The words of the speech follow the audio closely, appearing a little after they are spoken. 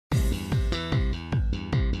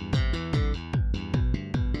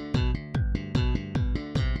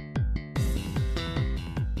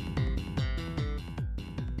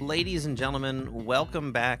Ladies and gentlemen,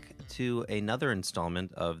 welcome back to another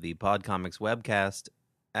installment of the Podcomics webcast.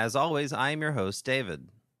 As always, I am your host, David.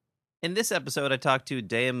 In this episode, I talked to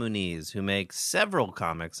Deya Muniz, who makes several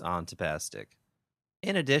comics on Tapastic.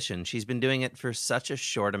 In addition, she's been doing it for such a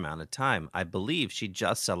short amount of time. I believe she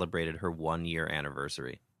just celebrated her 1-year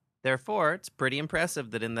anniversary. Therefore, it's pretty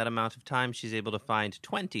impressive that in that amount of time, she's able to find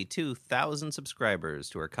 22,000 subscribers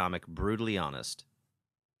to her comic Brutally Honest.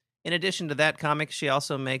 In addition to that comic, she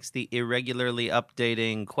also makes the irregularly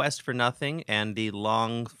updating Quest for Nothing and the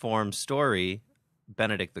long-form story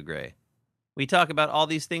Benedict the Grey. We talk about all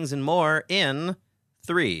these things and more in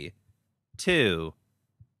 3, 2,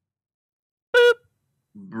 boop.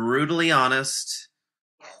 Brutally Honest,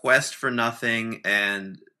 Quest for Nothing,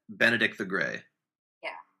 and Benedict the Grey.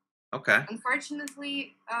 Yeah. Okay.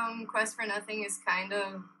 Unfortunately, Quest for Nothing is kind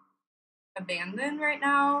of abandoned right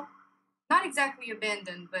now. Not exactly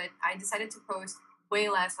abandoned, but I decided to post way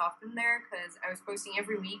less often there because I was posting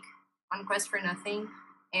every week on Quest for Nothing,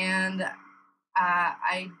 and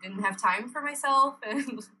I didn't have time for myself,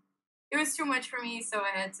 and it was too much for me, so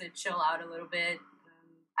I had to chill out a little bit.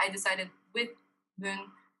 I decided with Boone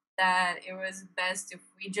that it was best if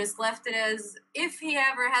we just left it as, if he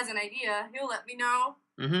ever has an idea, he'll let me know,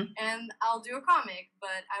 and I'll do a comic,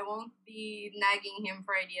 but I won't be nagging him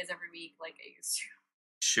for ideas every week like I used to.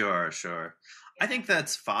 Sure. Yeah. I think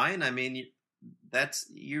that's fine. I mean,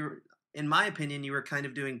 in my opinion, you were kind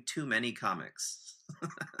of doing too many comics.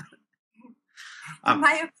 In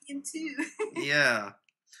my opinion, too. Yeah.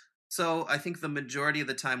 So I think the majority of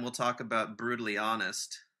the time we'll talk about Brutally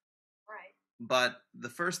Honest. Right. But the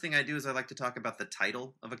first thing I do is I like to talk about the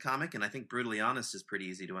title of a comic, and I think Brutally Honest is pretty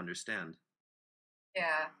easy to understand.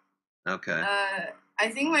 Yeah. Okay. I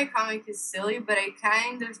think my comic is silly, but I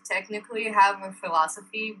kind of technically have a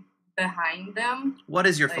philosophy behind them. What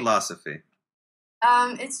is your philosophy?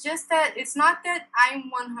 It's just that it's not that I'm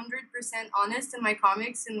 100% honest in my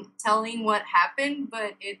comics and telling what happened,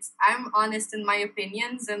 but I'm honest in my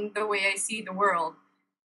opinions and the way I see the world.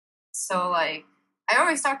 So, like, I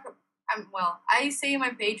always talk. I say in my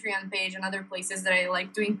Patreon page and other places that I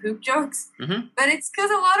like doing poop jokes, but it's because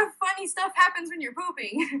a lot of funny stuff happens when you're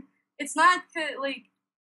pooping. It's not like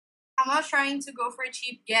I'm not trying to go for a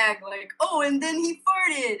cheap gag, like, oh, and then he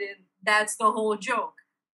farted, and that's the whole joke.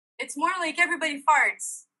 It's more like everybody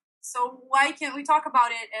farts, so why can't we talk about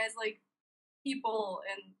it as, like, people,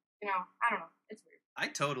 and, I don't know, it's weird. I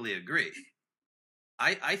totally agree.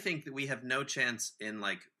 I think that we have no chance in,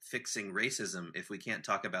 like, fixing racism if we can't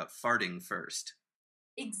talk about farting first.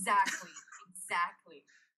 Exactly.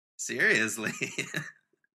 Seriously.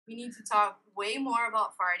 We need to talk way more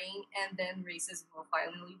about farting, and then racism will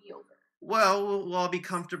finally be over. Well, we'll all be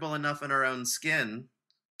comfortable enough in our own skin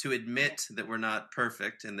to admit that we're not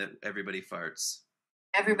perfect and that everybody farts.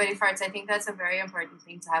 Everybody farts. I think that's a very important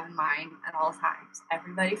thing to have in mind at all times.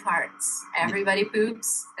 Everybody farts. Everybody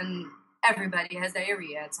poops, and everybody has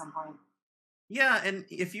diarrhea at some point. Yeah, and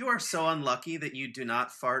if you are so unlucky that you do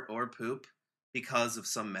not fart or poop because of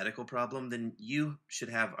some medical problem, then you should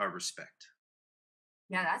have our respect.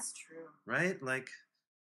 Yeah, that's true. Right? Like,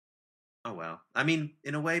 oh well. I mean,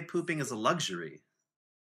 in a way, pooping is a luxury.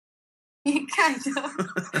 Kind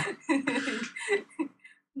of.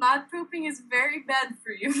 Not pooping is very bad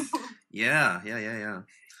for you. Yeah.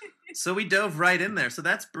 So we dove right in there. So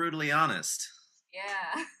that's Brutally Honest.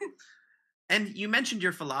 Yeah. And you mentioned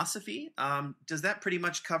your philosophy. Does that pretty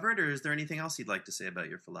much cover it, or is there anything else you'd like to say about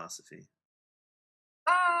your philosophy?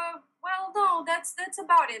 Well, no, that's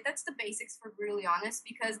about it. That's the basics for Brutally Honest,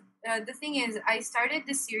 because the thing is, I started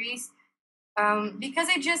this series because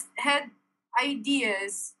I just had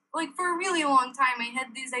ideas. Like, for a really long time, I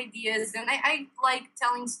had these ideas, and I like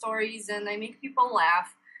telling stories, and I make people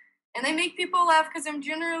laugh. And I make people laugh because I'm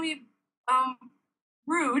generally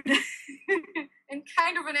rude and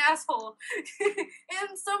kind of an asshole.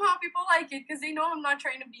 And somehow people like it because they know I'm not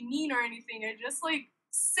trying to be mean or anything. I just, like,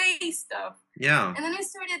 say stuff. Yeah. And then I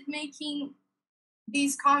started making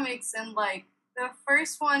these comics, and, like, the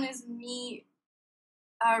first one is me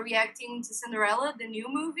reacting to Cinderella, the new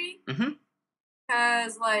movie.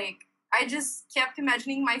 Because, like, I just kept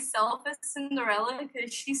imagining myself as Cinderella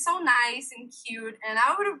because she's so nice and cute, and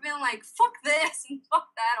I would have been like, fuck this and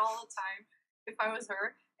fuck that all the time if I was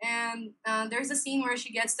her. And there's a scene where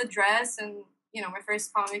she gets the dress, and, my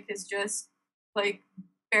first comic is just, like,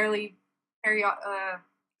 the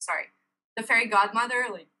fairy godmother,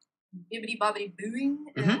 like, bibbidi-bobbidi booing,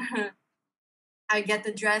 and I get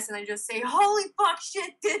the dress, and I just say, holy fuck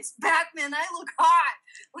shit, it's Batman, I look hot!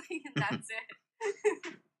 Like, and that's it.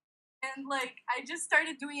 And, like, I just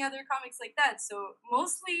started doing other comics like that, so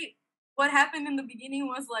mostly what happened in the beginning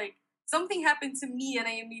was like something happened to me, and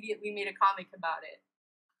I immediately made a comic about it.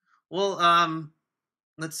 Well,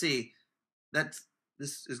 let's see. That's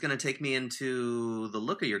this is going to take me into the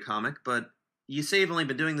look of your comic, but you say you've only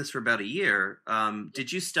been doing this for about a year.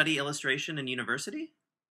 Did you study illustration in university?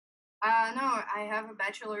 No, I have a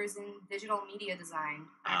bachelor's in digital media design,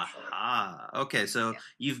 actually. Aha. Okay, so Yeah.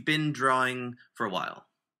 you've been drawing for a while.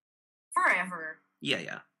 Forever. Yeah,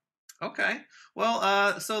 yeah. Okay.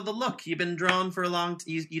 Well, so the look you've been drawing for a long.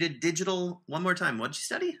 You did digital one more time. What'd you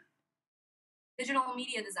study? Digital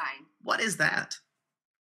media design. What is that?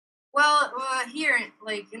 Well, here,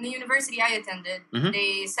 like in the university I attended, Mhm.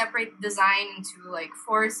 they separate design into like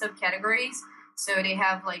 4 subcategories. So they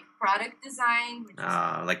have like product design, which is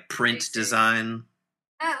Like print basic, design.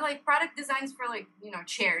 like product designs for like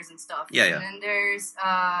chairs and stuff. Yeah, And yeah. then there's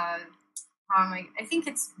I think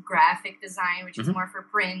it's graphic design, which is Mhm. more for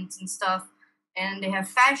print and stuff. And they have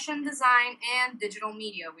fashion design and digital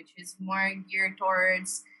media, which is more geared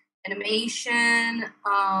towards animation,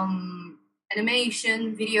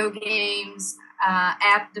 video games,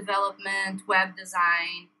 app development, web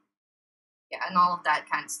design, yeah, and all of that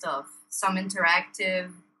kind of stuff. Some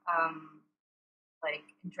interactive, like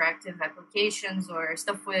interactive applications or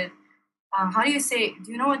stuff with. How do you say?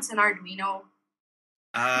 Do you know what's an Arduino?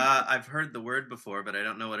 I've heard the word before, but I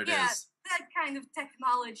don't know what it Yeah, is. that kind of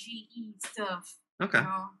technology stuff. Okay.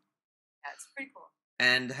 Yeah, it's pretty cool.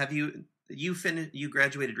 And have you finished? You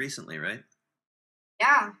graduated recently, right?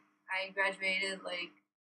 Yeah, I graduated like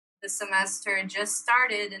the semester just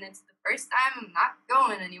started, and it's the first time I'm not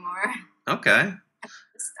going anymore. Okay.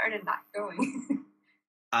 Just started not going.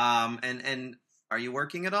 And are you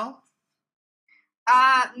working at all?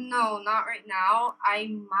 No, not right now. I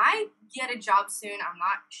might get a job soon. I'm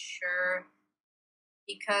not sure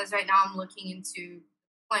because right now I'm looking into,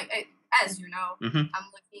 as you know, Mm-hmm. I'm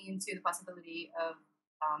looking into the possibility of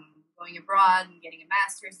going abroad and getting a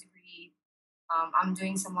master's degree. I'm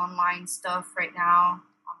doing some online stuff right now,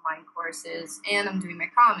 online courses, and I'm doing my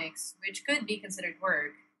comics, which could be considered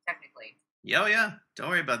work technically. Yeah, oh, yeah. Don't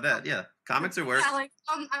worry about that. Yeah, comics are work. Yeah, like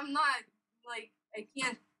I'm not like I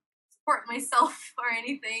can't support myself or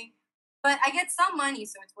anything, but I get some money,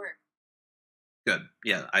 so it's work. Good.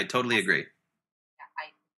 Yeah, I totally agree. Yeah, I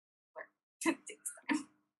work. It takes time.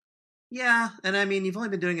 Yeah, and I mean, you've only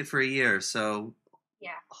been doing it for a year, so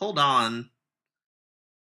Yeah, hold on.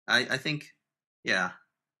 I think, yeah.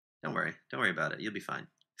 Don't worry. Don't worry about it. You'll be fine.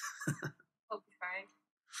 hope you try.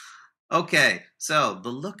 Okay, so the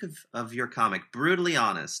look of your comic, brutally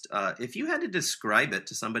honest. If you had to describe it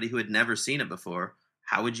to somebody who had never seen it before,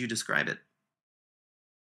 how would you describe it?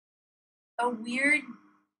 A weird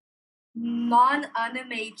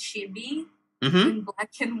non-anime chibi Mm-hmm. in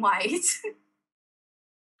black and white.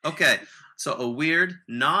 Okay, so a weird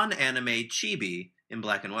non-anime chibi in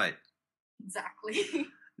black and white. Exactly.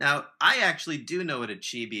 Now, I actually do know what a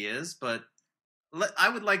chibi is, but I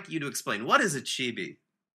would like you to explain. What is a chibi?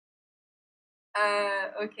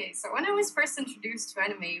 Okay, so when I was first introduced to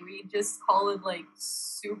anime, we just call it like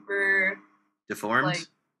super, Deformed? like,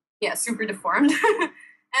 yeah, super deformed.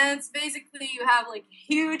 And it's basically you have like a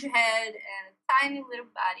huge head and a tiny little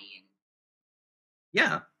body and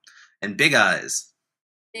Yeah, and big eyes.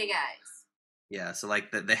 big eyes, Yeah, so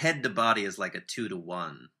like the head to body is like a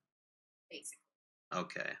 2-to-1. basically.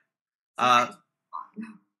 Okay. Sometimes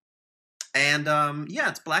And yeah,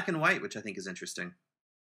 it's black and white, which I think is interesting.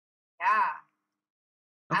 yeah,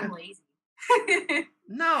 Okay. I'm lazy.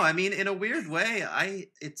 No, I mean in a weird way,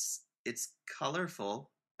 it's colorful.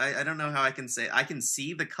 I don't know how I can say I can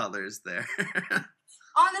see the colors there.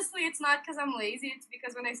 Honestly, it's not because I'm lazy. It's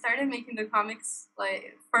because when I started making the comics,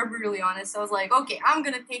 like, for brutally honest, I was like, okay, I'm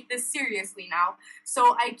gonna take this seriously now.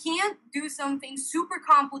 So I can't do something super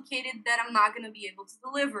complicated that I'm not gonna be able to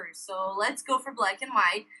deliver. So let's go for black and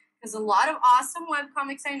white, because a lot of awesome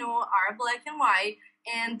webcomics I know are black and white,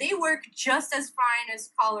 and they work just as fine as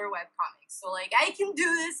color webcomics. So like I can do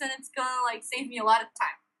this, and it's gonna like save me a lot of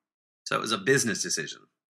time, So it was a business decision.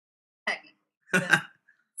 technically. But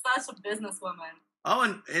such a businesswoman. Oh,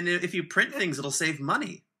 and if you print things, it'll save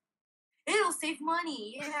money. It'll save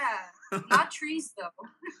money, yeah. Not trees though.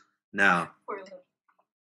 No. Poor little.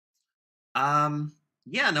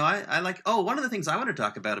 Yeah, no, I like. Oh, one of the things I want to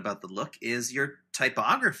talk about the look is your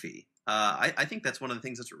typography. I think that's one of the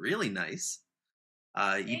things that's really nice.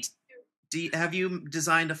 Thank you. Have you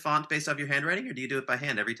designed a font based off your handwriting, or do you do it by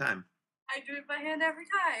hand every time? I do it by hand every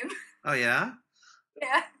time. Oh yeah,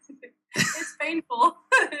 Yeah. It's painful.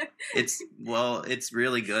 it's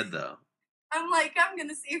really good though. I'm like, I'm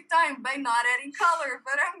gonna save time by not adding color,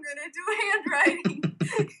 but I'm gonna do handwriting.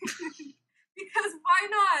 Because why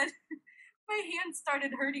not? my hand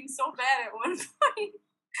started hurting so bad at one point.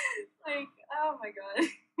 Like, oh my god.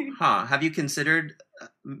 Huh. Have you considered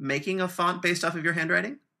making a font based off of your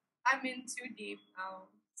handwriting? I'm in too deep now.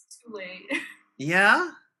 It's too late.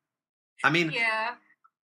 Yeah? I mean, Yeah.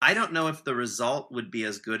 I don't know if the result would be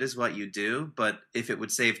as good as what you do, but if it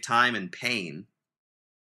would save time and pain.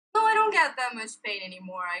 No, I don't get that much pain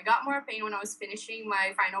anymore. I got more pain when I was finishing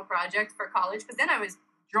my final project for college, because then I was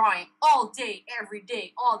drawing all day, every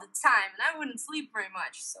day, all the time, and I wouldn't sleep very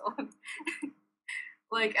much. So,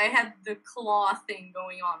 like, I had the claw thing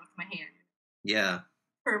going on with my hand. Yeah.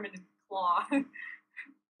 Permanent claw.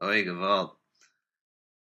 Oy gewalt.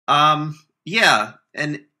 Yeah,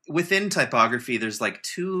 and within typography, there's like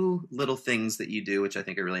two little things that you do, which I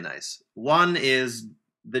think are really nice. One is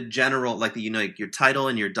the general, like your title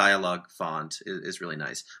and your dialogue font is really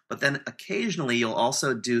nice. But then occasionally you'll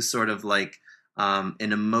also do sort of like an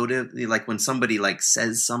emotive, like when somebody like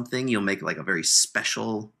says something, you'll make like a very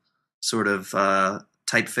special sort of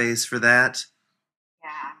typeface for that.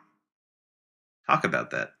 Yeah. Talk about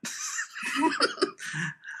that.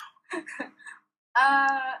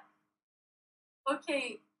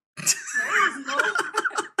 Okay. There is no.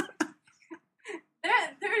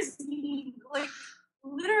 There's like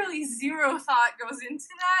literally zero thought goes into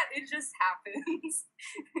that. It just happens.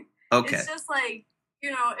 Okay. It's just like,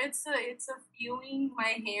 it's a feeling.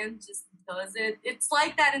 My hand just does it. It's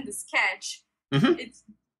like that in the sketch. Mm-hmm. It's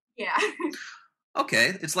yeah.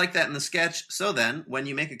 Okay, it's like that in the sketch. So then, when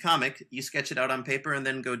you make a comic, you sketch it out on paper and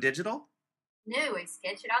then go digital? No, I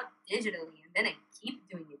sketch it out digitally, and then I keep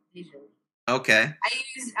doing it digitally. Okay.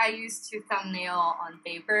 I used to thumbnail on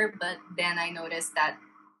paper, but then I noticed that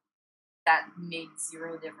made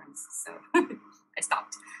zero difference, so I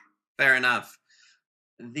stopped. Fair enough.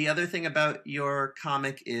 The other thing about your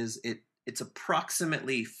comic is it's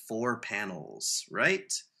approximately 4 panels,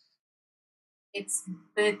 right? It's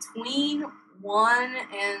between 1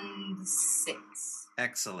 and 6.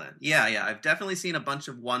 Excellent. Yeah, I've definitely seen a bunch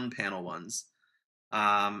of 1-panel ones.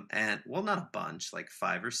 And well, not a bunch, like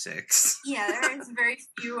 5 or 6. Yeah, there's very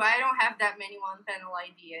few. I don't have that many 1-panel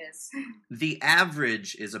ideas. The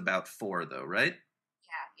average is about 4, though, right?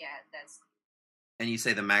 Yeah, that's. And you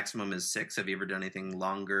say the maximum is 6. Have you ever done anything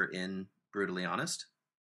longer in Brutally Honest?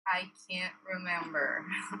 I can't remember.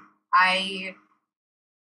 I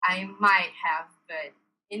might have, but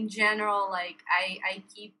in general, like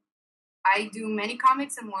I do many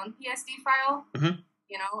comics in one PSD file. Mm-hmm.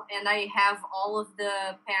 And I have all of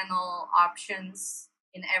the panel options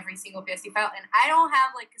in every single PSD file, and I don't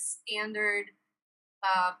have like a standard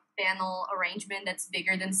panel arrangement that's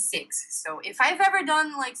bigger than 6. So if I've ever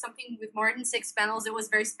done like something with more than 6 panels, it was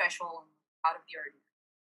very special and out of the ordinary.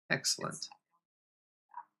 Excellent.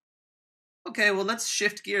 Okay, well, let's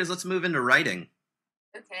shift gears. Let's move into writing.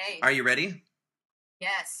 Okay. Are you ready?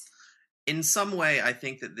 Yes. In some way, I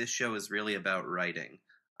think that this show is really about writing.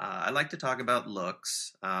 I like to talk about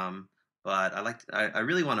looks, but I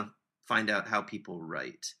really want to find out how people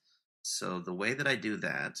write. So the way that I do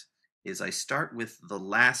that is I start with the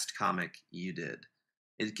last comic you did.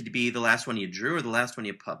 It could be the last one you drew or the last one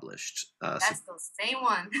you published. That's the same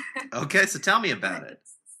one. Okay, so tell me about it.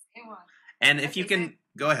 It's the same one. And if you can,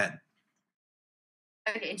 go ahead.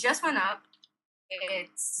 Okay, it just went up.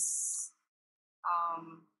 It's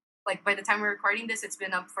like by the time we're recording this, it's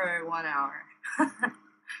been up for 1 hour.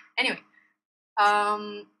 Anyway,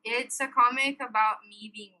 it's a comic about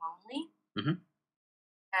me being lonely. Mm-hmm.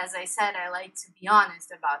 As I said, I like to be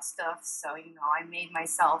honest about stuff, so I made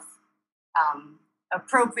myself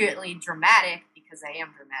appropriately dramatic because I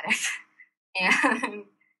am dramatic, and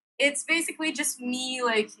it's basically just me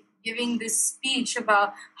like giving this speech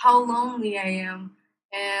about how lonely I am,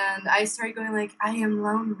 and I started going like, I am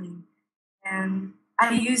lonely, and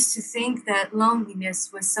I used to think that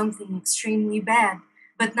loneliness was something extremely bad.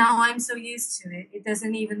 But now I'm so used to it, it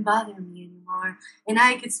doesn't even bother me anymore. And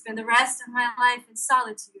I could spend the rest of my life in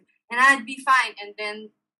solitude, and I'd be fine. And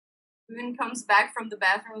then Boone comes back from the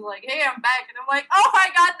bathroom like, hey, I'm back. And I'm like, oh my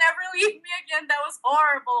God, never leave me again. That was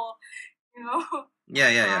horrible.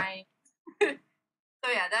 Yeah.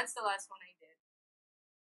 So yeah, that's the last one I did.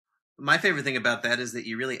 My favorite thing about that is that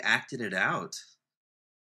you really acted it out.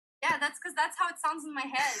 Yeah, that's because that's how it sounds in my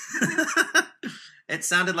head. It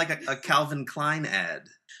sounded like a Calvin Klein ad.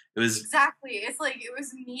 It was exactly. It's like it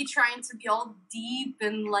was me trying to be all deep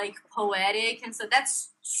and like poetic, and so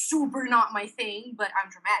that's super not my thing. But I'm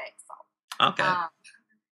dramatic, so okay.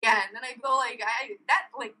 Yeah, and then I go like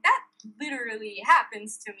that literally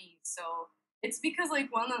happens to me. So it's because like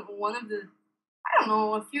one of the I don't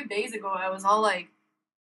know, a few days ago I was all like,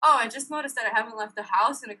 oh, I just noticed that I haven't left the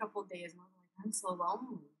house in a couple of days, and I'm like, I'm so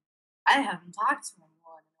lonely. I haven't talked to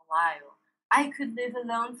anyone in a while. I could live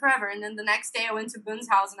alone forever. And then the next day I went to Boon's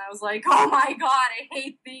house and I was like, oh my god, I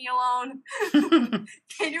hate being alone.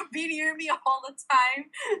 Can you be near me all the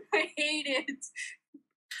time? I hate it.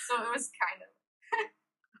 So it was kind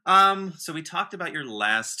of. So we talked about your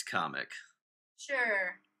last comic.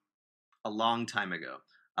 Sure. A long time ago.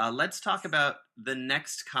 Let's talk about the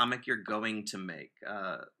next comic you're going to make.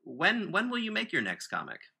 When will you make your next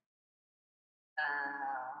comic?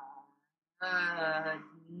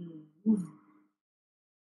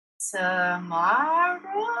 Tomorrow-ish?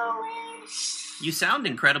 You sound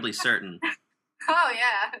incredibly certain. Oh,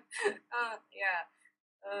 yeah. Yeah.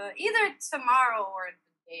 Either tomorrow or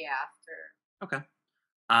the day after. Okay.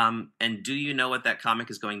 And do you know what that comic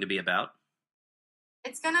is going to be about?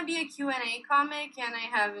 It's going to be a Q&A comic, and I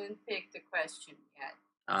haven't picked a question yet.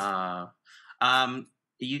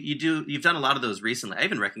 You've done a lot of those recently. I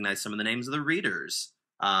even recognize some of the names of the readers.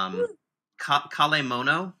 Kale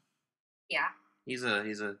Mono? Yeah. He's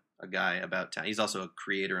a guy about town. He's also a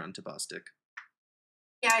creator on Tabastic.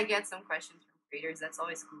 Yeah, I get some questions from creators. That's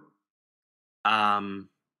always cool.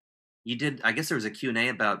 You did, I guess there was a Q&A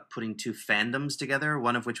about putting two fandoms together,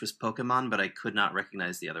 one of which was Pokemon, but I could not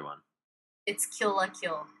recognize the other one. It's Kill la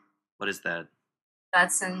Kill. What is that?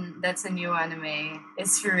 That's a new anime.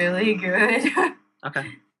 It's really good.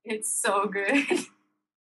 Okay. It's so good.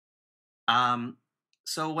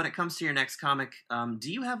 So when it comes to your next comic,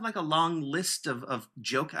 do you have like a long list of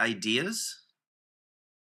joke ideas?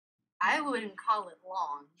 I wouldn't call it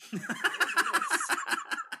long.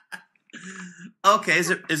 Okay, is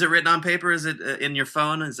it written on paper? Is it in your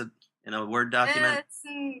phone? Is it in a Word document? It's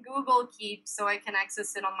in Google Keep, so I can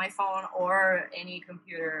access it on my phone or any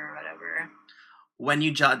computer or whatever. When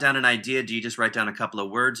you jot down an idea, do you just write down a couple of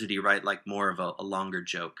words, or do you write like more of a longer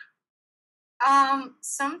joke?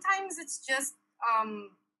 Sometimes it's just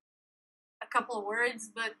a couple of words,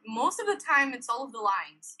 but most of the time it's all of the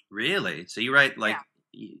lines. Really? So you write like,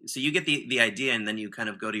 so you get the idea and then you kind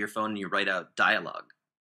of go to your phone and you write out dialogue.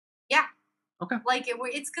 Yeah. Okay. Like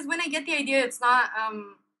it's because when I get the idea, it's not.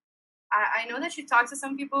 I know that you talked to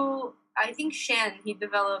some people. I think Shan, he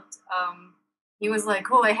developed. He was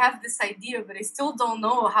like, "Oh, I have this idea, but I still don't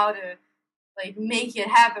know how to like make it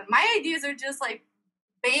happen." My ideas are just like,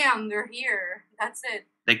 bam, they're here. That's it.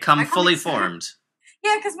 They come fully formed.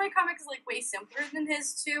 Yeah, because my comic is like way simpler than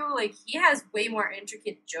his too. Like he has way more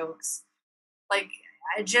intricate jokes. Like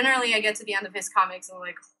I get to the end of his comics and I'm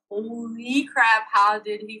like, holy crap, how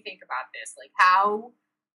did he think about this? Like how?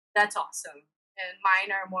 That's awesome. And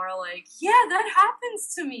mine are more like, yeah, that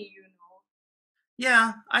happens to me, you know.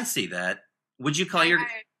 Yeah, I see that. Would you call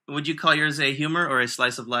yours a humor or a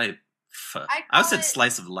slice of life? I said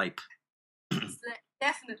slice of life.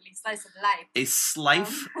 Definitely slice of life. A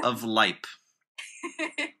slice of life.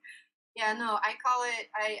 Yeah, no, I call it.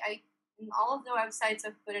 I in all of the websites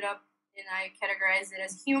I've put it up and I categorize it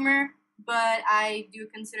as humor, but I do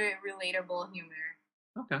consider it relatable humor.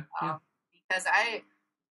 Okay. Yeah. Because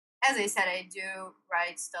as I said, I do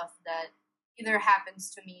write stuff that either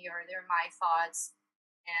happens to me or they're my thoughts,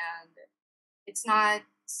 and it's not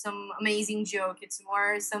some amazing joke. It's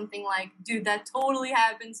more something like, dude, that totally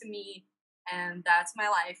happened to me, and that's my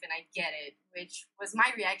life, and I get it, which was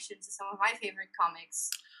my reaction to some of my favorite comics.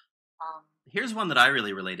 Here's one that I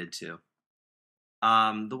really related to.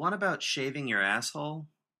 The one about shaving your asshole.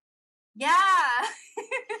 Yeah, that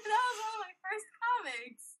was one of my first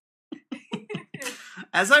comics.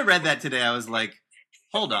 As I read that today, I was like,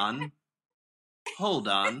 hold on.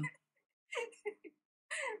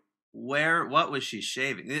 What was she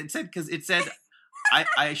shaving? It said,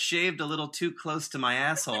 I shaved a little too close to my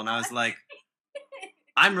asshole, and I was like,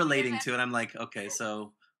 I'm relating to it. I'm like, okay,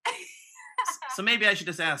 so maybe I should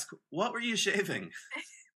just ask, what were you shaving?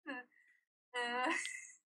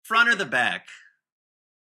 Front or the back?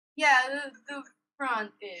 Yeah, the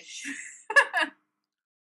front-ish.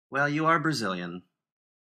 Well, you are Brazilian.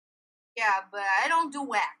 Yeah, but I don't do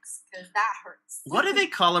wax, because that hurts. What do they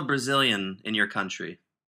call a Brazilian in your country?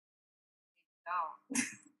 No.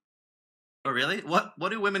 Oh, really? What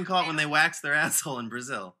do women call it when they wax their asshole in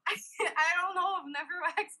Brazil? I don't know. I've never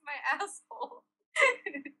waxed my asshole.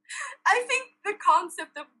 I think the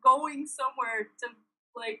concept of going somewhere to,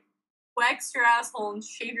 like, wax your asshole and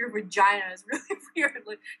shave your vagina is really weird.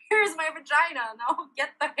 Like, here's my vagina. Now get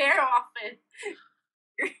the hair off it.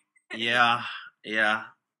 Yeah.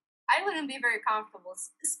 I wouldn't be very comfortable,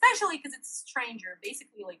 especially because it's a stranger.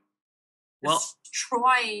 Basically, like,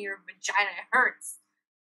 destroying your vagina. It hurts.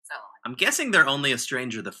 So I'm guessing they're only a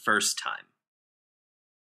stranger the first time.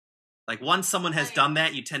 Like, once someone has done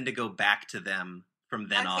that, you tend to go back to them from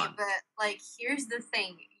then on. But, like, here's the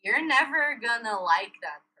thing. You're never gonna like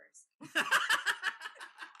that person.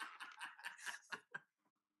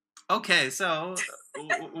 Okay, so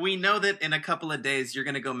we know that in a couple of days you're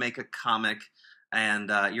gonna go make a comic, and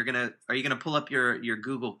are you gonna pull up your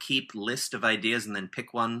Google Keep list of ideas and then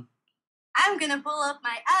pick one? I'm gonna pull up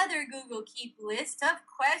my other Google Keep list of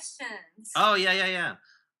questions. Oh yeah.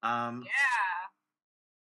 Yeah.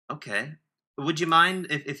 Okay. Would you mind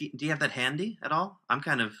if you do you have that handy at all? I'm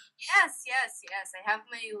kind of Yes. I have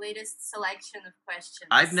my latest selection of questions.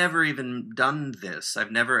 I've never even done this.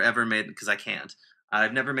 I've never ever made because I can't.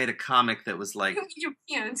 I've never made a comic that was like. You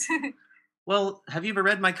can't. Well, have you ever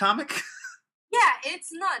read my comic? Yeah,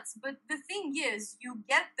 it's nuts. But the thing is, you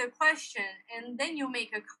get the question, and then you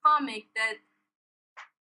make a comic that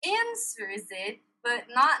answers it, but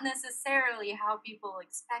not necessarily how people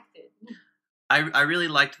expected. I really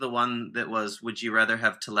liked the one that was, would you rather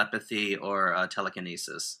have telepathy or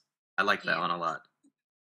telekinesis? I liked that one a lot.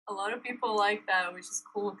 A lot of people like that, which is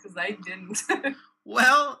cool because I didn't.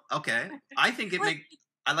 Well, okay. I think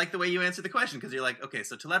I like the way you answer the question because you're like, okay,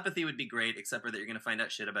 so telepathy would be great, except for that you're going to find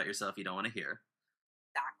out shit about yourself you don't want to hear.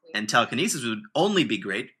 Exactly. And telekinesis would only be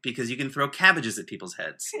great because you can throw cabbages at people's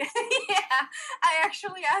heads. Yeah, I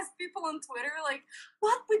actually asked people on Twitter, like,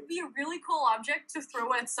 what would be a really cool object to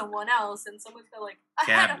throw at someone else? And someone said, like,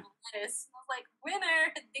 a head of lettuce. And I was like,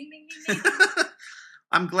 winner! Ding, ding, ding, ding.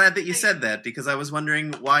 I'm glad that you said that because I was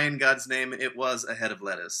wondering why in God's name it was a head of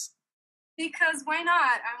lettuce. Because why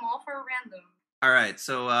not? I'm all for random. All right,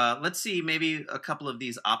 so let's see maybe a couple of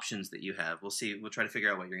these options that you have. We'll see. We'll try to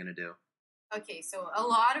figure out what you're going to do. Okay, so a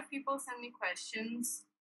lot of people send me questions,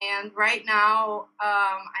 and right now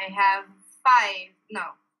I have 5.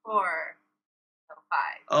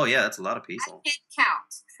 Oh yeah, that's a lot of people. I can't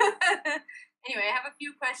count. Anyway, I have a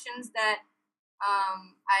few questions that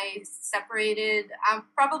I separated. I've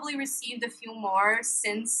probably received a few more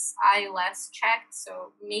since I last checked,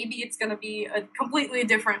 so maybe it's going to be a completely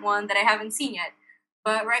different one that I haven't seen yet.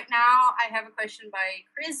 But right now, I have a question by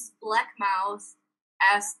Chris Blackmouth.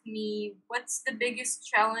 Asked me, what's the biggest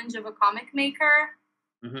challenge of a comic maker?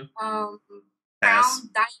 Mm-hmm. Crown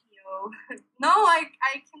Daimyo. No, I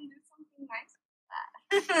can do something nice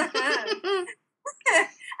with that.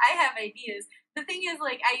 I have ideas. The thing is,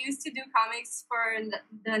 like, I used to do comics for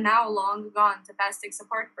the now long gone Tapastic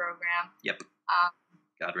support program. Yep.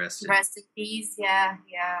 God rest it. Rest in peace. Yeah.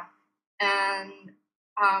 And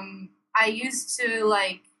I used to,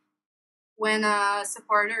 like, when a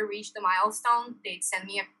supporter reached a milestone, they'd send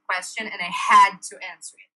me a question and I had to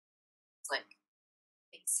answer it. It's like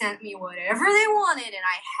they sent me whatever they wanted and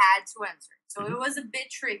I had to answer it. So it was a bit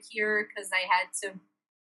trickier because I had to,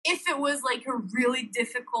 if it was like a really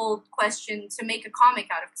difficult question to make a comic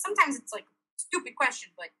out of, sometimes it's like a stupid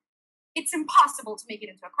question, but it's impossible to make it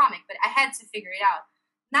into a comic, but I had to figure it out.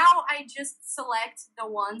 Now I just select the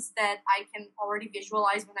ones that I can already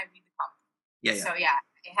visualize when I read the comic. Yeah. So yeah,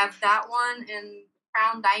 I have that one, and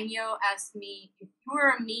Crown Daimyo asked me, if you were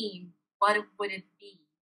a meme, what would it be?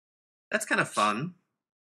 That's kind of fun.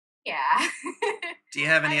 Yeah. Do you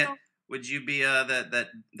have any? Would you be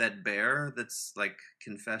that bear that's like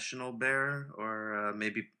confessional bear, or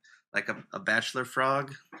maybe like a bachelor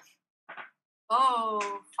frog?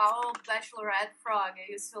 Oh, foul bachelorette frog!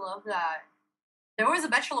 I used to love that. There was a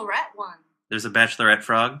bachelorette one. There's a bachelorette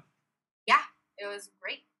frog? Yeah, it was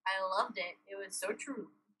great. I loved it. It was so true.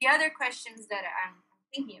 The other questions that I'm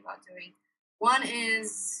thinking about doing, one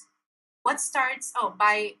is,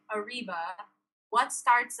 by Ariba, what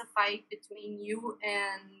starts a fight between you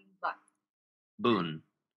and Buck? Boone.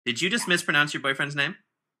 Did you just mispronounce your boyfriend's name?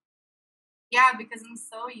 Yeah, because I'm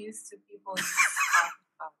so used to people just talking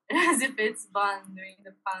about it as if it's Bun doing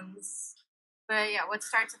the puns. But yeah, what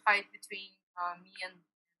starts a fight between me and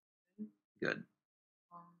Good.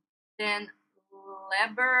 Then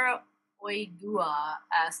Leber Oidua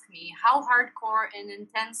asked me, how hardcore and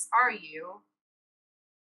intense are you?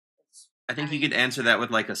 I think you could answer that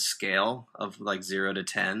with like a scale of like 0 to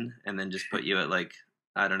 10 and then just put you at like,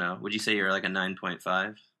 I don't know, would you say you're like a 9.5?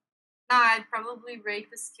 No, I'd probably rate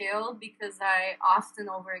the scale because I often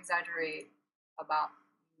over-exaggerate about,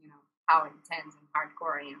 how intense and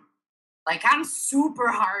hardcore I am. Like, I'm super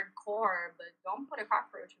hardcore, but don't put a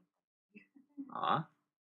cockroach in front of me.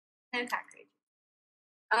 No cockroach.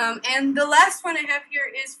 And the last one I have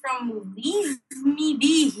here is from Leave Me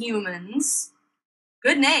Be Humans.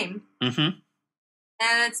 Good name. Mm-hmm.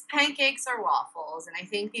 And it's pancakes or waffles, and I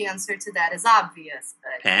think the answer to that is obvious.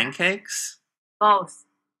 But pancakes? Both.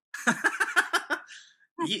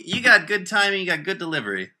 You got good timing, you got good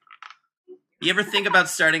delivery. You ever think about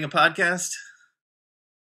starting a podcast?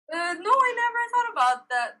 No, I never thought about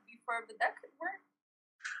that before, but that could work.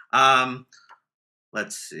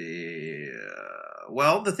 Let's see.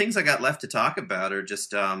 Well, the things I got left to talk about are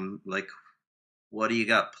just like, what do you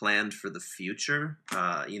got planned for the future?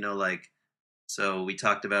 Like, so we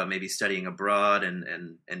talked about maybe studying abroad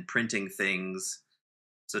and printing things.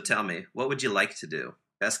 So tell me, what would you like to do?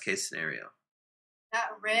 Best case scenario.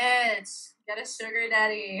 Not rich. Get a sugar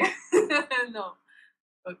daddy. No.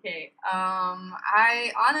 Okay.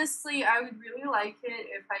 I would really like it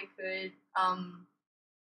if I could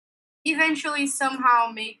eventually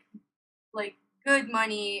somehow make like good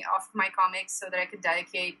money off my comics so that I could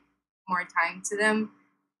dedicate more time to them.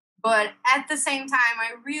 But at the same time,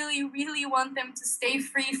 I really, really want them to stay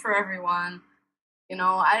free for everyone.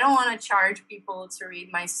 I don't want to charge people to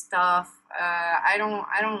read my stuff. I don't know.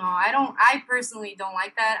 I personally don't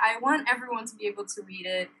like that. I want everyone to be able to read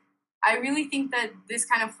it. I really think that this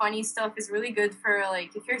kind of funny stuff is really good for,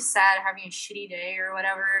 like, if you're sad, having a shitty day or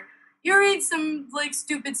whatever, you read some, like,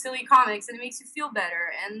 stupid, silly comics and it makes you feel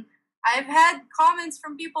better. And I've had comments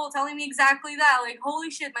from people telling me exactly that, like, holy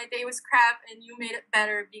shit, my day was crap and you made it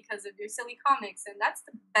better because of your silly comics. And that's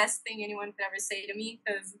the best thing anyone could ever say to me,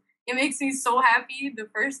 because it makes me so happy. The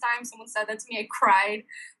first time someone said that to me, I cried.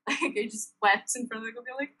 Like, I just wept in front of the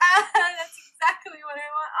computer, like, that's exactly what I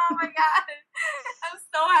want. Oh my god, I'm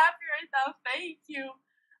so happy right now. Thank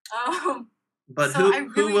you. But so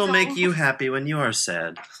who will make you happy when you are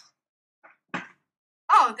sad?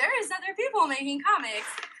 Oh, there is other people making comics.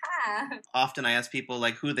 Often I ask people,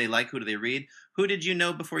 like, who they like, who do they read. Who did you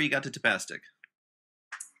know before you got to Tapastic?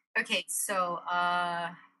 Okay, so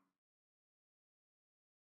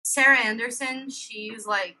Sarah Anderson, she's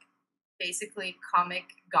like basically comic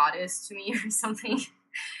goddess to me or something,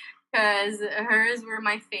 because hers were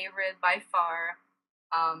my favorite by far.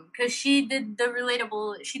 Because she does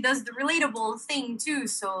the relatable thing too.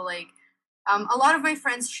 So like, a lot of my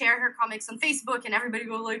friends share her comics on Facebook, and everybody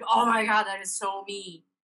goes like, "Oh my god, that is so me,"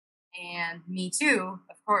 and me too,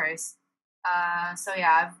 of course. So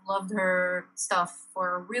yeah, I've loved her stuff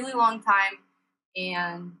for a really long time,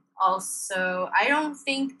 and also I don't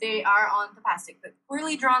think they are on Tapastic, but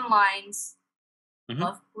Poorly Drawn Lines,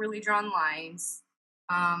 love Poorly Drawn Lines.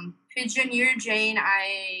 Pigeoneer Jane,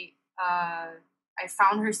 I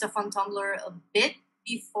found her stuff on Tumblr a bit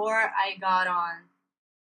before I got on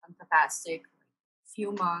Tapastic, a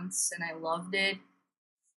few months, and I loved it.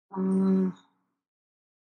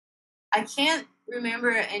 I can't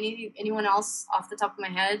remember anyone else off the top of my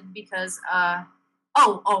head because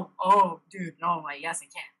dude, no, yes I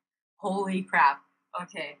can. Holy crap.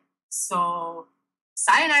 Okay, so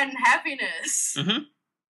Cyanide and Happiness.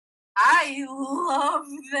 I love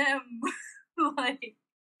them. Like,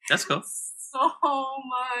 that's cool. So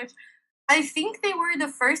much. I think they were the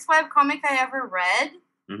first webcomic I ever read.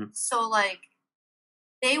 So like,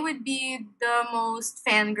 they would be the most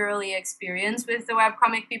fangirly experience with the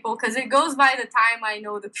webcomic people, because it goes by the time I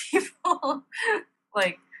know the people.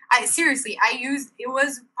 Like, it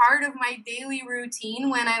was part of my daily routine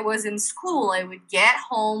when I was in school. I would get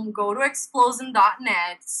home, go to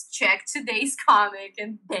explosion.net, check today's comic,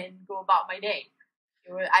 and then go about my day.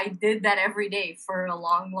 I did that every day for a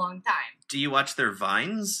long, long time. Do you watch their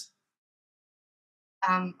Vines?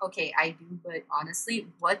 Okay, I do, but honestly,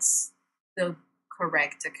 what's the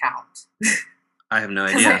correct account? I have no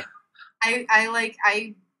idea.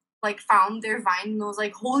 I found their Vine and I was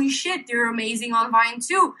like, holy shit, they're amazing on Vine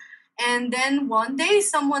too. And then one day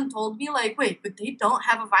someone told me, like, wait, but they don't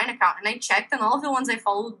have a Vine account. And I checked and all of the ones I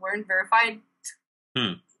followed weren't verified.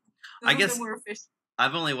 I guess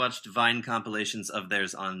I've only watched Vine compilations of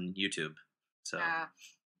theirs on YouTube. So yeah,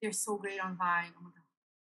 they're so great on Vine. Oh my god.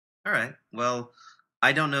 All right. Well,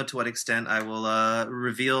 I don't know to what extent I will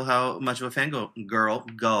reveal how much of a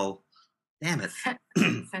gull. Damn it.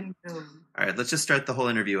 All right, let's just start the whole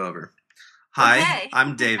interview over. Hi, okay.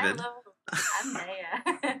 I'm David. Hello,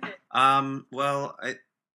 I'm Deya. Well,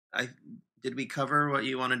 I did we cover what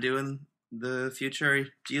you want to do in the future?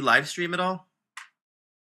 Do you live stream at all?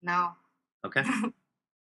 No. Okay. And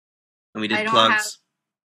we did plugs.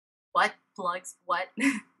 What? Plugs? What?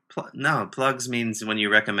 No, plugs means when you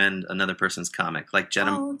recommend another person's comic, like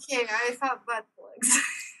Jenna. Oh, okay. I thought butt plugs.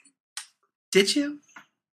 Did you?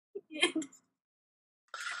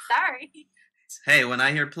 Sorry. Hey, when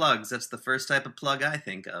I hear plugs, that's the first type of plug I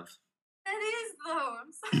think of. That is, though.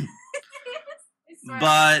 I'm sorry.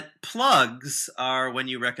 But plugs are when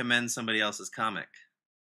you recommend somebody else's comic.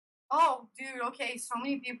 Oh, dude, okay, so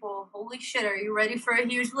many people. Holy shit, are you ready for a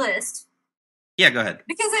huge list? Yeah, go ahead.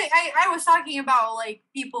 Because I was talking about, like,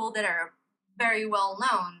 people that are very well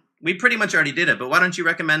known. We pretty much already did it, but why don't you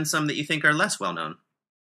recommend some that you think are less well known?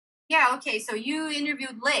 Yeah, okay, so you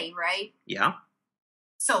interviewed Lay, right? Yeah.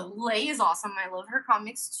 So Lay is awesome. I love her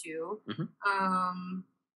comics too. Mhm.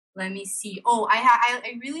 Let me see. Oh,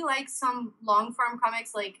 I really like some long form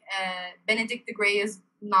comics. Like Benedict the Grey is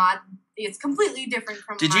not. It's completely different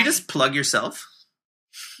from Did you just plug yourself?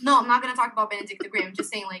 No, I'm not gonna talk about Benedict the Grey. I'm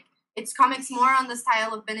just saying like it's comics more on the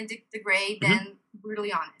style of Benedict the Grey than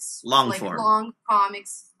Brutally Honest. Long form. Long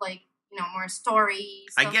comics, like more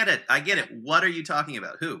stories. I get it. What are you talking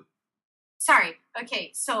about? Who? Sorry.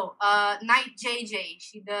 Okay, so Night JJ,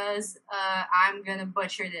 she does I'm gonna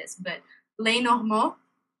butcher this, but Les Normaux.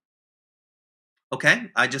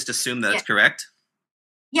 Okay, I just assume that's Yeah. correct.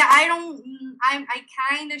 Yeah, I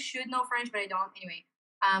kind of should know French, but I don't anyway.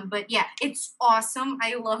 But yeah, it's awesome.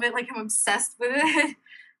 I love it. Like I'm obsessed with it.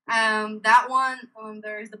 That one,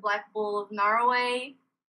 there's the Black Bull of Norway.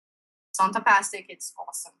 Santa Pastic, it's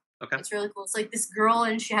awesome. Okay. It's really cool. It's like this girl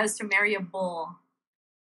and she has to marry a bull.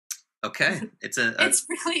 Okay. It's it's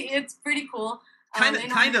pretty cool.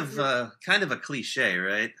 Kind of a cliche,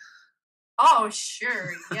 right? Oh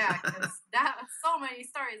sure, yeah, because so many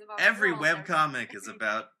stories about every webcomic is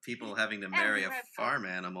about people having to marry a farm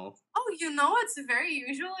animal. Oh, it's very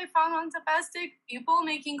usually found on Tapastic, people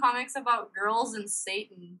making comics about girls and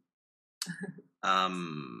Satan.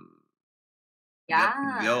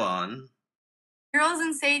 Yeah. Go on. Girls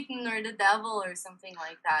and Satan or the devil or something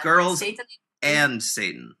like that. Girls like Satan and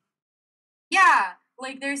Satan. Yeah,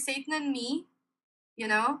 like there's Satan and me,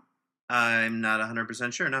 I'm not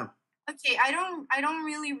 100% sure, no. Okay, I don't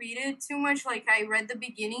really read it too much. Like I read the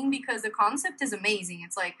beginning because the concept is amazing.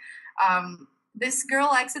 It's like this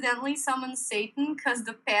girl accidentally summons Satan because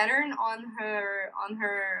the pattern on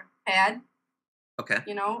her pad, okay,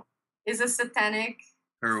 is a satanic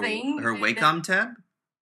thing. Her Wacom tab?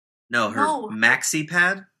 No, her maxi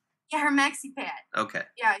pad? Yeah, her maxi pad. Okay.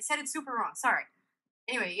 Yeah, I said it super wrong. Sorry.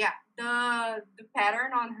 Anyway, yeah, the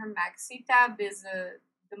pattern on her maxi tab is a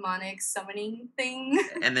demonic summoning thing.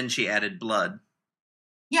 And then she added blood.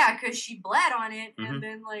 Yeah, because she bled on it, and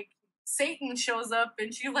then like Satan shows up,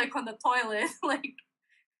 and she's like on the toilet, like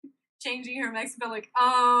changing her maxi pad, like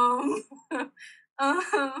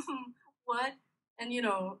what? And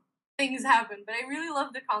things happen. But I really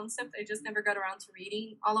love the concept. I just never got around to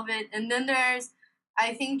reading all of it. And then there's,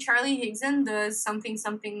 I think Charlie Higson does something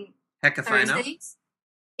Heck if Thursdays. I know.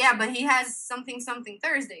 Yeah, but he has something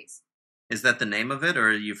Thursdays. Is that the name of it, or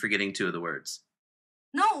are you forgetting two of the words?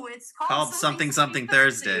 No, it's called something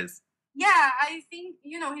Thursdays. Yeah, I think,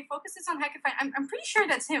 he focuses on Heck If I... I'm pretty sure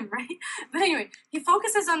that's him, right? But anyway, he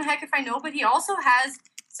focuses on Heck If I Know, but he also has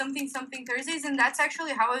something Thursdays, and that's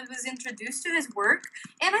actually how I was introduced to his work,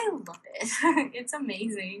 and I love it. It's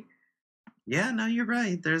amazing. Yeah, no, you're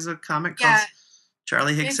right. There's a comic called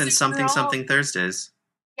Charlie Higson something Thursdays.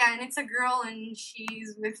 Yeah, and it's a girl, and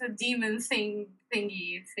she's with a demon thing.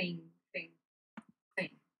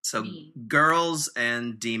 So girls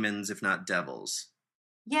and demons, if not devils.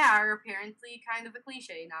 Yeah, are apparently kind of a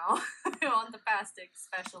cliche now on the Pastic,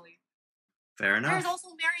 especially. Fair enough. There's also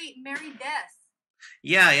Mary Death.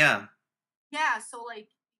 Yeah. Yeah, so like,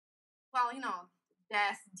 well,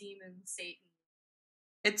 Death, Demon, Satan.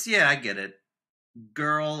 I get it.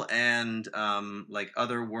 Girl and like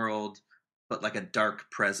Otherworld, but like a dark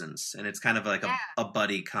presence, and it's kind of like a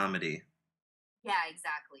buddy comedy. Yeah,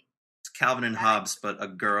 exactly. It's Calvin and Hobbes, but a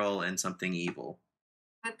girl and something evil.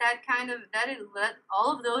 But that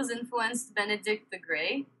all of those influenced Benedict the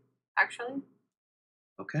Grey, actually.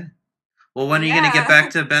 Okay. Well, when are you going to get back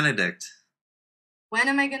to Benedict? When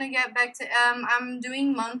am I going to get back to... I'm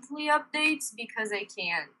doing monthly updates because I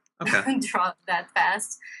can't draw that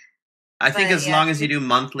fast. I think as long as you do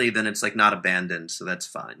monthly, then it's like not abandoned, so that's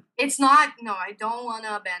fine. It's not... No, I don't want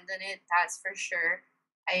to abandon it, that's for sure.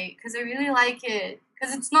 Because I really like it.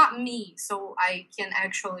 Because it's not me, so I can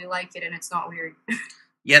actually like it and it's not weird.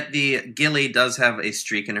 Yet the Gilly does have a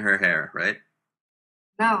streak in her hair, right?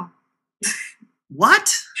 No.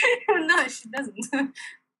 What? No, she doesn't.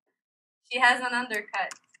 She has an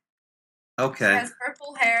undercut. Okay. She has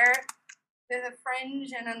purple hair with a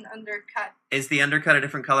fringe and an undercut. Is the undercut a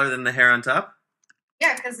different color than the hair on top?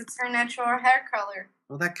 Yeah, because it's her natural hair color.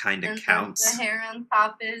 Well, that kind of counts. The hair on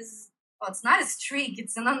top is... Well, it's not a streak,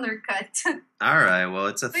 it's an undercut. All right, well,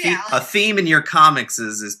 it's a theme in your comics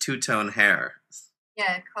is two-tone hair.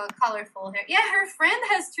 Yeah, colorful hair. Yeah, her friend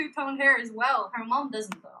has two-tone hair as well. Her mom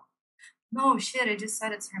doesn't, though. No, shit, I just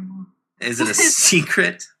said it's her mom. Is it a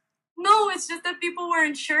secret? No, it's just that people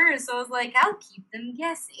weren't sure, so I was like, I'll keep them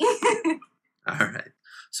guessing. All right.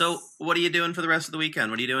 So, what are you doing for the rest of the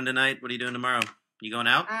weekend? What are you doing tonight? What are you doing tomorrow? You going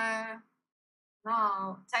out?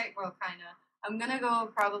 No, well, kind of. I'm gonna go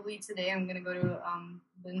probably today. I'm gonna go to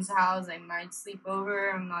Lynn's house. I might sleep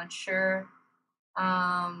over. I'm not sure.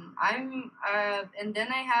 And then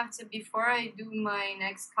I have to, before I do my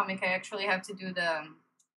next comic, I actually have to do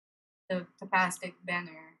the plastic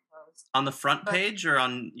banner post. On the front But page or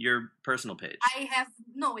on your personal page? I have,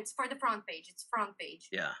 no, it's for the front page. It's front page.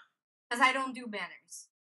 Yeah. Because I don't do banners.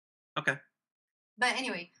 Okay. But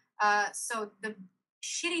anyway, so the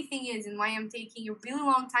shitty thing is, and why I'm taking a really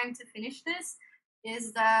long time to finish this,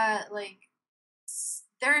 is that, like,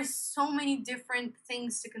 there's so many different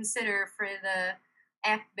things to consider for the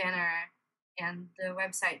app banner and the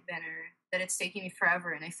website banner that it's taking me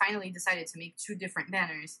forever. And I finally decided to make 2 different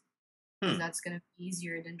banners because that's going to be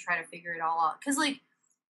easier than try to figure it all out. Because, like,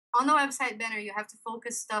 on the website banner, you have to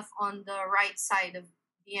focus stuff on the right side of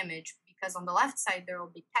the image, because on the left side there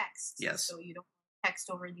will be text. Yes. So you don't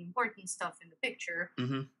text over the important stuff in the picture.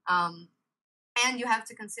 Mm-hmm. And you have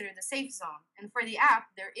to consider the safe zone. And for the app,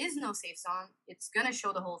 there is no safe zone. It's going to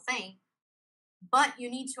show the whole thing, but you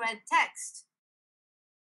need to add text.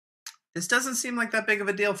 This doesn't seem like that big of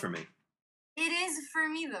a deal for me. It is for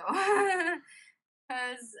me, though.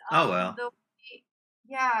 Because oh well.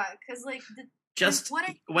 because like just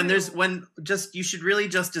when you should really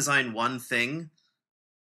just design one thing,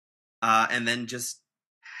 and then just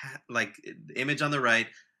like image on the right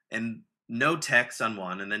and no text on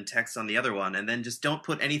one, and then text on the other one, and then just don't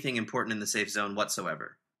put anything important in the safe zone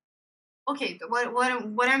whatsoever. Okay,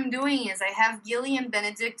 what I'm doing is I have Gilly and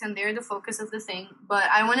Benedict, and they're the focus of the thing, but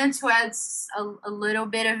I wanted to add a little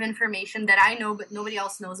bit of information that I know but nobody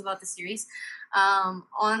else knows about the series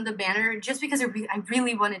on the banner, just because I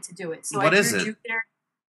really wanted to do it. So what is it? Jupiter.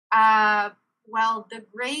 Well, the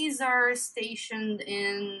Greys are stationed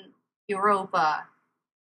in Europa,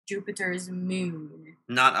 Jupiter's moon.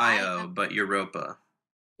 Not Io, but Europa.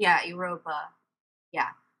 Yeah, Europa. Yeah.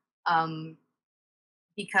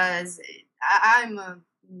 Because I'm a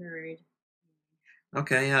nerd.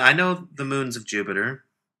 Okay, yeah, I know the moons of Jupiter.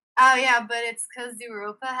 Oh, yeah, but it's because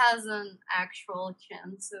Europa has an actual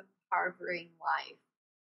chance of harboring life.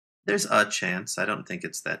 There's a chance. I don't think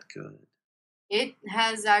it's that good. It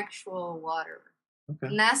has actual water.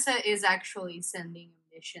 Okay. NASA is actually sending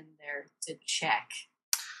a mission there to check.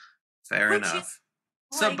 Fair enough.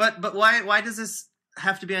 So, but why does this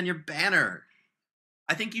have to be on your banner?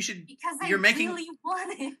 I think you should. Because I really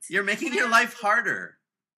want it. You're making your life harder.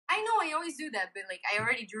 I know, I always do that, but like I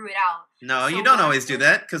already drew it out. No, so you don't always do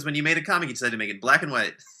that, because when you made a comic, you decided to make it black and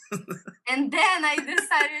white. And then I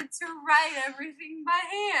decided to write everything by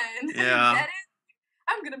hand. Yeah.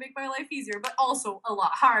 I'm gonna make my life easier, but also a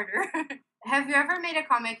lot harder. Have you ever made a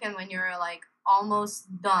comic and when you're like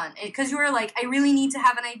almost done, because you were like, I really need to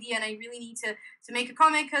have an idea and I really need to make a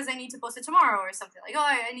comic because I need to post it tomorrow or something, like, oh,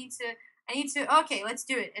 I need to, okay, let's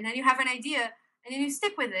do it. And then you have an idea and then you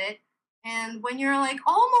stick with it. And when you're like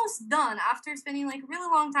almost done, after spending like a really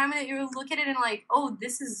long time in it, you look at it and like, oh,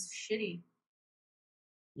 this is shitty.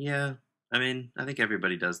 Yeah. I mean, I think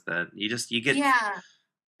everybody does that. You get, yeah.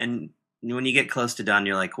 And when you get close to done,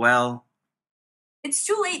 you're like, well, it's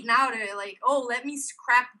too late now to like, oh, let me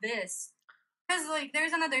scrap this. Because like,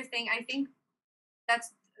 there's another thing. I think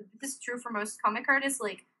this is true for most comic artists.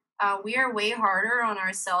 Like, we are way harder on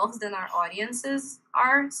ourselves than our audiences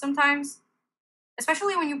are sometimes.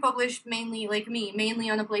 Especially when you publish mainly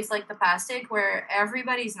on a place like the Pastic, where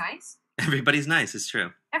everybody's nice. Everybody's nice, it's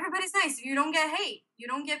true. Everybody's nice. You don't get hate. You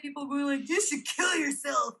don't get people going like, you should kill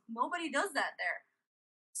yourself. Nobody does that there.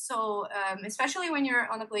 So, especially when you're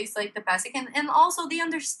on a place like the Pastic, and also they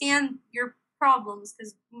understand your problems,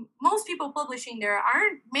 because most people publishing there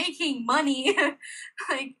aren't making money,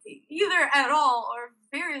 like either at all or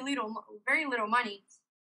very little money.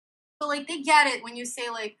 So like they get it when you say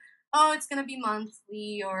like, oh, it's gonna be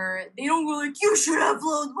monthly, or they don't go like, you should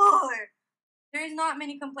upload more. There's not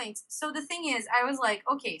many complaints. So the thing is, I was like,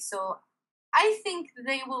 okay, so I think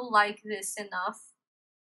they will like this enough.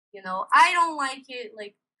 You know, I don't like it.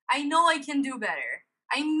 Like, I know I can do better.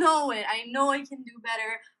 I know it. I know I can do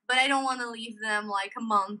better, but I don't want to leave them like a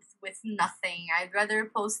month with nothing. I'd rather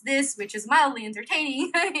post this, which is mildly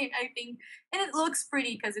entertaining, I think, and it looks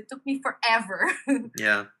pretty because it took me forever.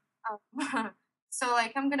 Yeah. So,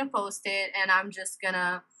 like, I'm gonna post it, and I'm just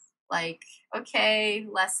gonna, like, okay,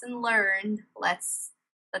 lesson learned. Let's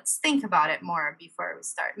think about it more before we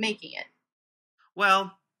start making it.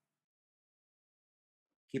 Well,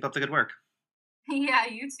 keep up the good work. Yeah,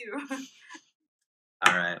 you too.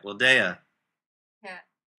 All right. Well, Deya. Yeah.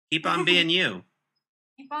 Keep on being you.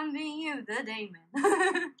 Keep on being you, the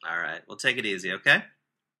Damon. All right. Well, take it easy, okay?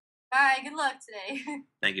 Bye. Good luck today.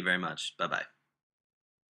 Thank you very much. Bye-bye.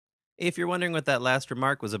 If you're wondering what that last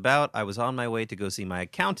remark was about, I was on my way to go see my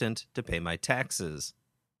accountant to pay my taxes.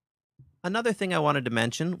 Another thing I wanted to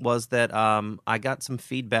mention was that I got some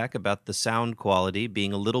feedback about the sound quality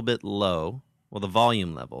being a little bit low, well, the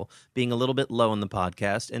volume level being a little bit low in the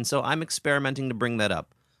podcast, and so I'm experimenting to bring that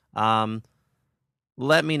up.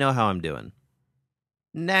 Let me know how I'm doing.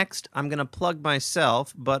 Next, I'm going to plug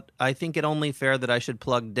myself, but I think it only fair that I should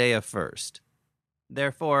plug Deya first.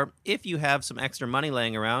 Therefore, if you have some extra money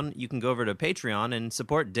laying around, you can go over to Patreon and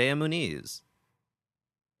support Deya Muniz.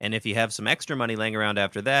 And if you have some extra money laying around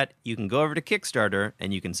after that, you can go over to Kickstarter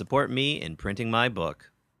and you can support me in printing my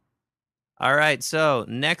book. All right, so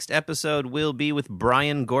next episode will be with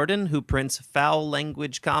Brian Gordon, who prints Foul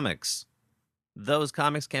Language comics. Those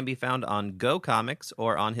comics can be found on Go Comics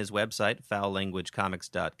or on his website,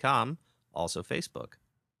 foullanguagecomics.com, also Facebook.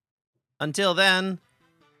 Until then,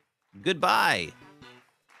 goodbye.